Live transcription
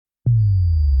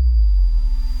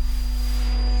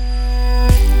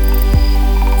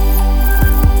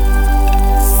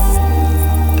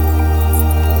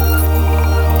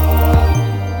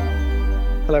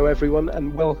everyone,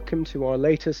 and welcome to our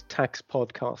latest tax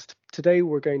podcast. Today,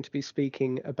 we're going to be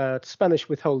speaking about Spanish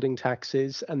withholding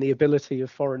taxes and the ability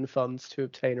of foreign funds to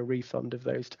obtain a refund of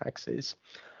those taxes.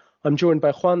 I'm joined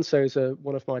by Juan Souza,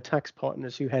 one of my tax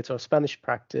partners who heads our Spanish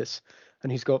practice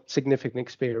and who's got significant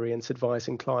experience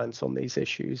advising clients on these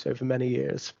issues over many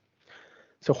years.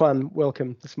 So Juan,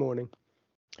 welcome this morning.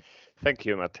 Thank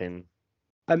you, Martin.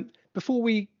 Before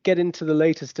we get into the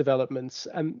latest developments,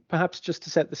 perhaps just to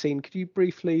set the scene, could you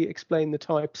briefly explain the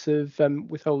types of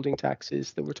withholding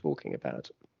taxes that we're talking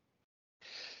about?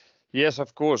 Yes,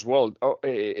 of course. Well,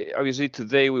 obviously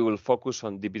today we will focus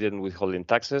on dividend withholding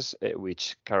taxes,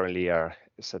 which currently are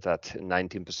set at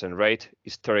 19% rate.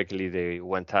 Historically, they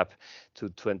went up to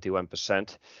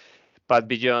 21%. But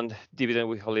beyond dividend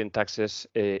withholding taxes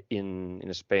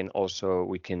in Spain, also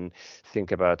we can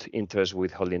think about interest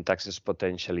withholding taxes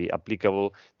potentially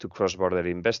applicable to cross-border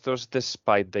investors,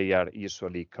 despite they are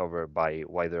usually covered by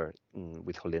wider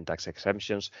withholding tax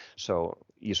exemptions. So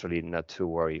usually not to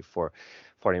worry for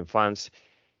foreign funds.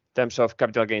 In terms of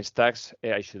capital gains tax,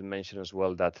 I should mention as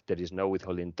well that there is no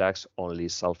withholding tax, only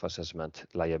self-assessment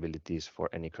liabilities for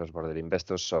any cross-border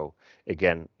investors. So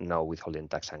again, no withholding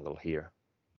tax angle here.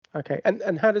 Okay,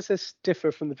 and how does this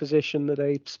differ from the position that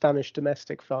a Spanish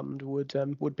domestic fund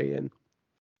would be in?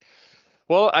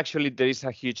 Well, actually, there is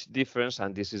a huge difference,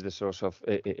 and this is the source of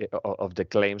the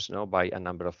claims by a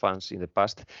number of funds in the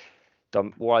past.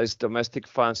 Whilst domestic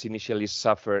funds initially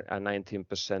suffer a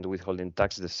 19% withholding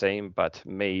tax, the same, but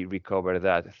may recover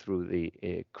that through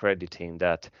the crediting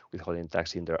that withholding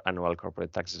tax in their annual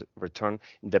corporate tax return.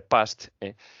 In the past,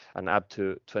 and up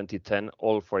to 2010,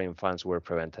 all foreign funds were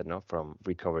prevented from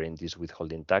recovering this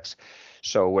withholding tax.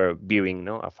 So we're bearing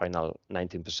a final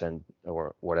 19%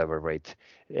 or whatever rate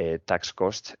tax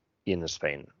cost in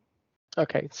Spain.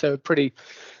 Okay, so a pretty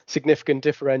significant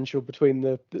differential between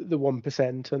the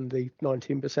 1% and the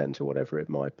 19% or whatever it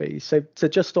might be. So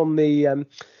just on the sort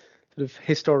of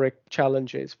historic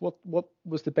challenges, what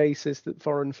was the basis that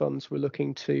foreign funds were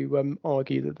looking to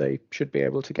argue that they should be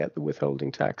able to get the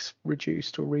withholding tax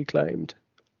reduced or reclaimed?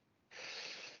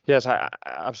 Yes,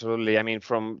 absolutely. I mean,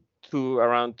 from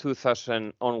around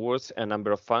 2000 onwards, a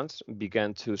number of funds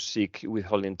began to seek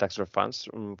withholding tax refunds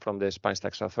from the Spanish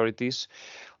tax authorities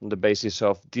on the basis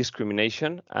of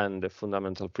discrimination and the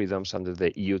fundamental freedoms under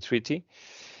the EU treaty,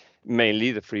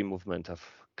 mainly the free movement of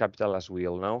capital, as we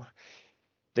all know.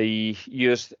 They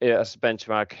used as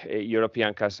benchmark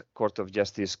European Court of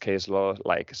Justice case law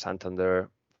like Santander,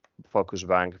 Focus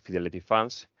Bank, Fidelity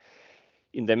funds.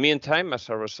 In the meantime, as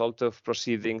a result of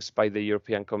proceedings by the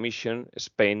European Commission,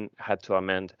 Spain had to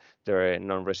amend their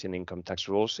non-resident income tax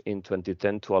rules in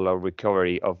 2010 to allow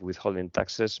recovery of withholding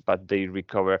taxes, but they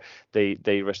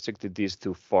restricted this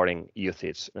to foreign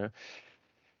UCITS.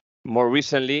 More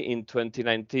recently, in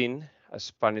 2019, a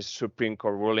Spanish Supreme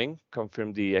Court ruling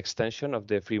confirmed the extension of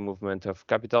the free movement of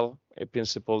capital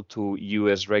principle to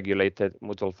US regulated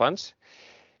mutual funds,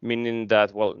 meaning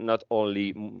that, well, not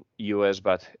only US,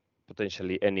 but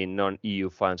potentially any non-EU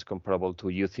funds comparable to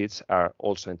UCITS are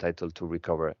also entitled to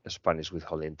recover a Spanish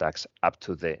withholding tax up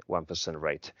to the 1%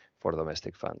 rate for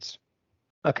domestic funds.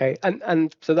 Okay,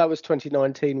 and so that was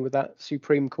 2019 with that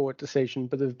Supreme Court decision,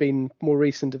 but there have been more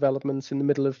recent developments in the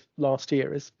middle of last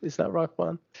year. Is that right,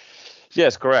 Juan?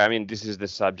 Yes, correct. I mean, this is the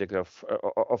subject of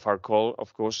our call,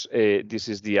 of course. This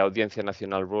is the Audiencia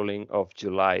Nacional ruling of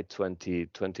July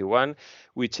 2021,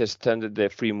 which extended the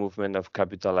free movement of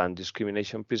capital and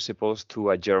discrimination principles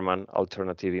to a German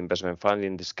alternative investment fund.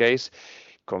 In this case,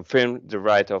 confirmed the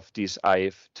right of this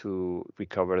AIF to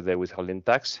recover the withholding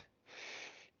tax.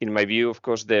 In my view, of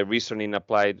course, the reasoning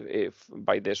applied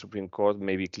by the Supreme Court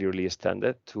may be clearly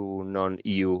extended to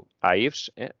non-EU AIFs.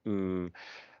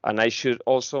 And I should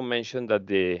also mention that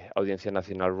the Audiencia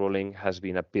Nacional ruling has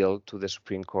been appealed to the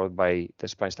Supreme Court by the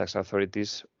Spanish tax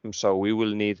authorities. So we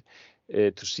will need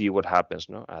to see what happens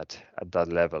at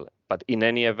that level. But in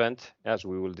any event, as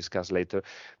we will discuss later,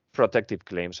 protective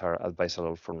claims are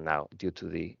advisable from now due to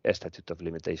the statute of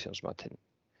limitations, Martin.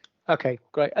 Okay,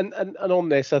 great. And on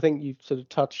this, I think you've sort of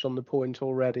touched on the point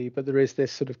already, but there is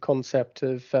this sort of concept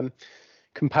of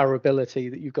comparability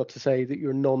that you've got to say that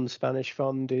your non-Spanish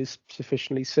fund is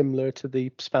sufficiently similar to the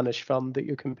Spanish fund that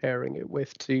you're comparing it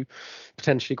with to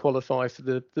potentially qualify for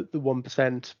the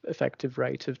 1% effective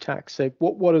rate of tax. So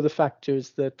what are the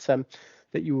factors that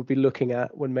you will be looking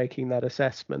at when making that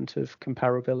assessment of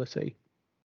comparability?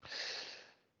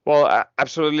 Well,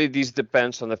 absolutely, this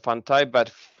depends on the fund type, but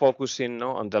focusing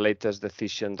on the latest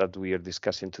decision that we are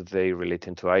discussing today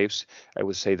relating to AIFs, I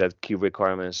would say that key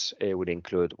requirements would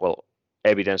include, well,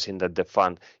 evidencing that the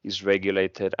fund is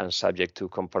regulated and subject to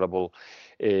comparable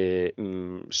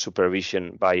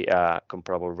supervision by a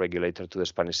comparable regulator to the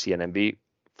Spanish CNMV.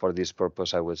 For this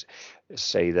purpose, I would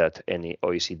say that any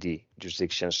OECD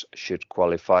jurisdictions should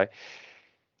qualify.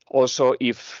 Also,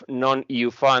 if non-EU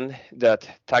fund, that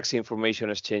tax information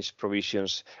exchange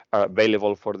provisions are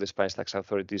available for the Spanish tax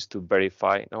authorities to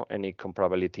verify any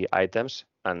comparability items.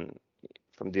 And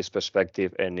from this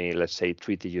perspective, any, let's say,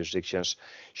 treaty jurisdictions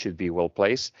should be well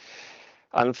placed.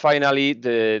 And finally,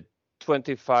 the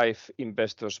 25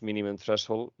 investors minimum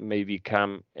threshold may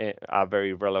become a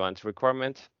very relevant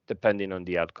requirement, depending on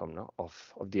the outcome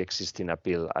of the existing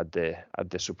appeal at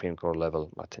the Supreme Court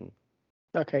level, Martin.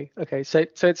 Okay. So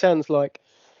it sounds like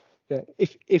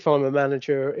if I'm a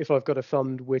manager, if I've got a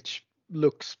fund which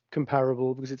looks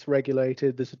comparable because it's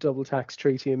regulated, there's a double tax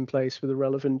treaty in place with a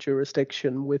relevant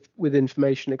jurisdiction with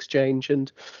information exchange,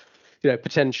 and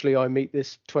potentially I meet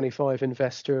this 25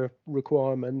 investor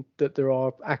requirement, that there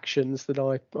are actions that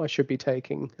I should be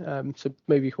taking. So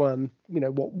maybe Juan,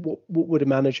 what would a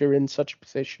manager in such a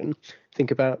position think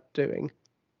about doing?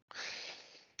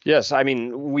 Yes, I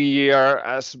mean, we are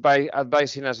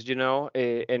advising, as you know,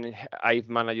 and IFE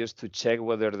managers to check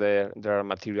whether there are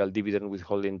material dividend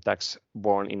withholding tax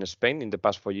borne in Spain in the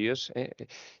past 4 years.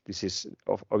 This is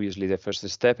obviously the first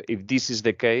step. If this is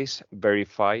the case,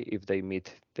 verify if they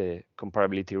meet the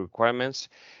comparability requirements,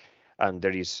 and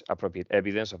there is appropriate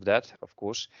evidence of that, of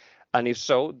course. And if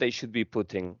so, they should be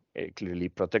putting clearly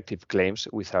protective claims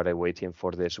without waiting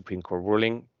for the Supreme Court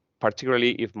ruling,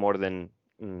 particularly if more than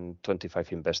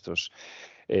 25 investors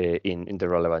in the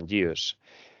relevant years.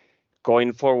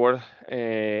 Going forward,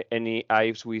 any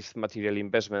IFEs with material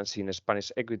investments in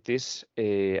Spanish equities,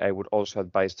 I would also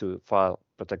advise to file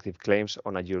protective claims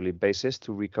on a yearly basis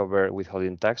to recover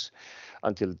withholding tax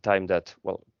until the time that,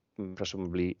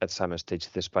 presumably at some stage,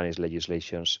 the Spanish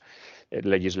legislation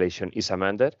is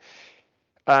amended.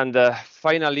 And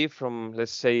finally, from,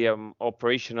 let's say,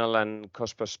 operational and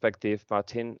cost perspective,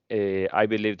 Martin, I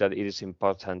believe that it is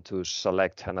important to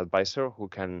select an advisor who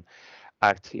can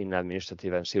act in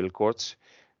administrative and civil courts,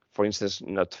 for instance,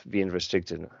 not being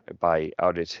restricted by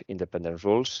audit independent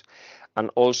rules. And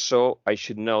also, I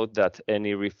should note that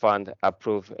any refund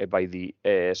approved by the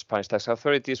Spanish tax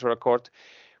authorities or a court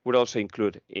would also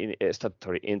include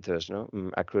statutory interest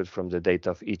accrued from the date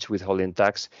of each withholding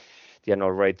tax. The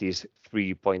annual rate is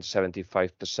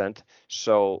 3.75%.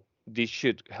 So this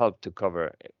should help to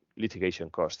cover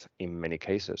litigation costs in many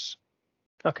cases.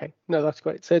 Okay, no, that's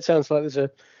great. So it sounds like there's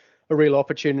a real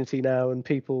opportunity now, and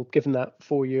people, given that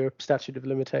 4-year statute of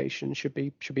limitation, should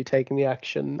be taking the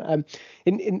action.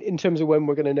 In terms of when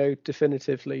we're going to know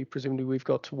definitively, presumably we've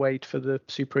got to wait for the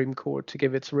Supreme Court to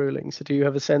give its ruling. So do you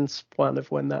have a sense, Juan,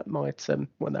 of when that might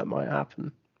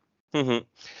happen? Mm-hmm.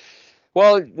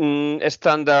 Well, a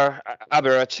standard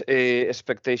average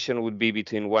expectation would be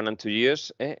between 1 and 2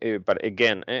 years. But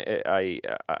again,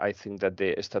 I think that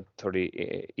the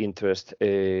statutory interest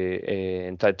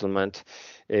entitlement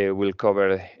will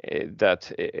cover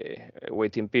that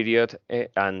waiting period.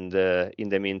 And in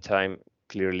the meantime,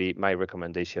 clearly, my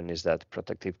recommendation is that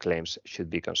protective claims should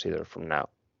be considered from now.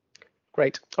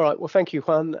 Great. All right. Well, thank you,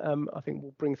 Juan. I think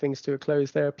we'll bring things to a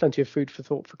close there. Plenty of food for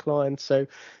thought for clients. So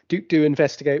do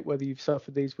investigate whether you've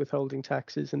suffered these withholding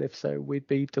taxes. And if so, we'd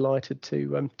be delighted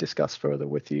to discuss further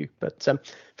with you. But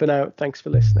for now, thanks for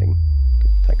listening.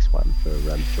 Thanks, Juan, for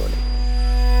joining.